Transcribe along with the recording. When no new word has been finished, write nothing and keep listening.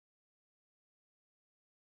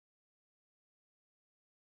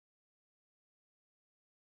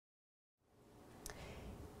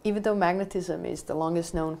Even though magnetism is the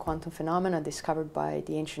longest known quantum phenomena discovered by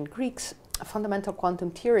the ancient Greeks, a fundamental quantum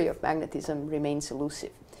theory of magnetism remains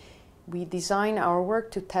elusive. We design our work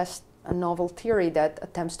to test a novel theory that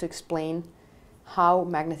attempts to explain how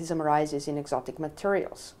magnetism arises in exotic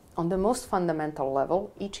materials. On the most fundamental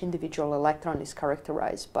level, each individual electron is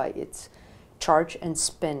characterized by its charge and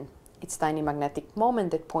spin, its tiny magnetic moment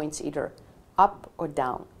that points either up or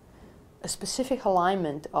down. A specific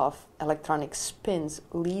alignment of electronic spins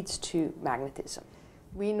leads to magnetism.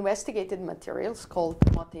 We investigated materials called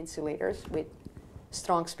multi-insulators with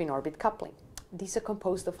strong spin-orbit coupling. These are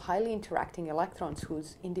composed of highly interacting electrons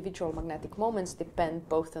whose individual magnetic moments depend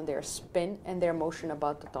both on their spin and their motion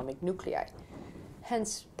about atomic nuclei.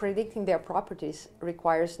 Hence, predicting their properties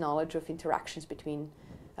requires knowledge of interactions between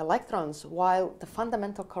electrons, while the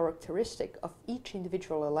fundamental characteristic of each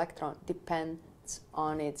individual electron depends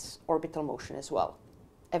on its orbital motion as well.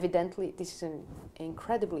 Evidently, this is an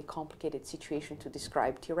incredibly complicated situation to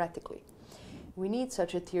describe theoretically. We need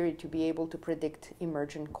such a theory to be able to predict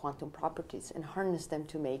emergent quantum properties and harness them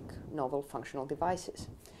to make novel functional devices.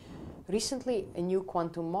 Recently, a new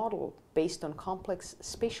quantum model based on complex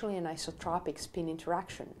spatially anisotropic spin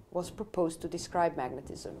interaction was proposed to describe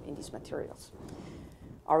magnetism in these materials.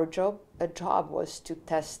 Our job was to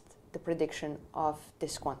test the prediction of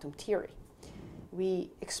this quantum theory.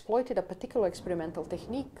 We exploited a particular experimental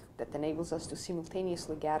technique that enables us to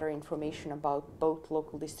simultaneously gather information about both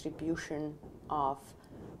local distribution of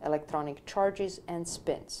electronic charges and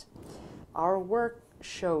spins. Our work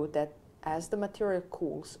showed that as the material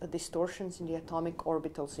cools, a distortion in the atomic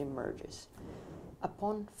orbitals emerges.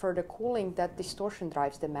 Upon further cooling, that distortion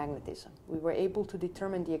drives the magnetism. We were able to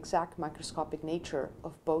determine the exact microscopic nature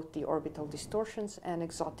of both the orbital distortions and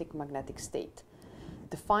exotic magnetic state.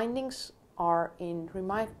 The findings are in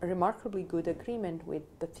remarkably good agreement with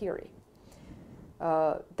the theory.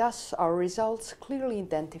 Thus, our results clearly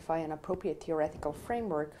identify an appropriate theoretical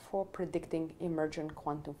framework for predicting emergent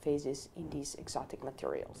quantum phases in these exotic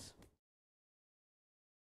materials.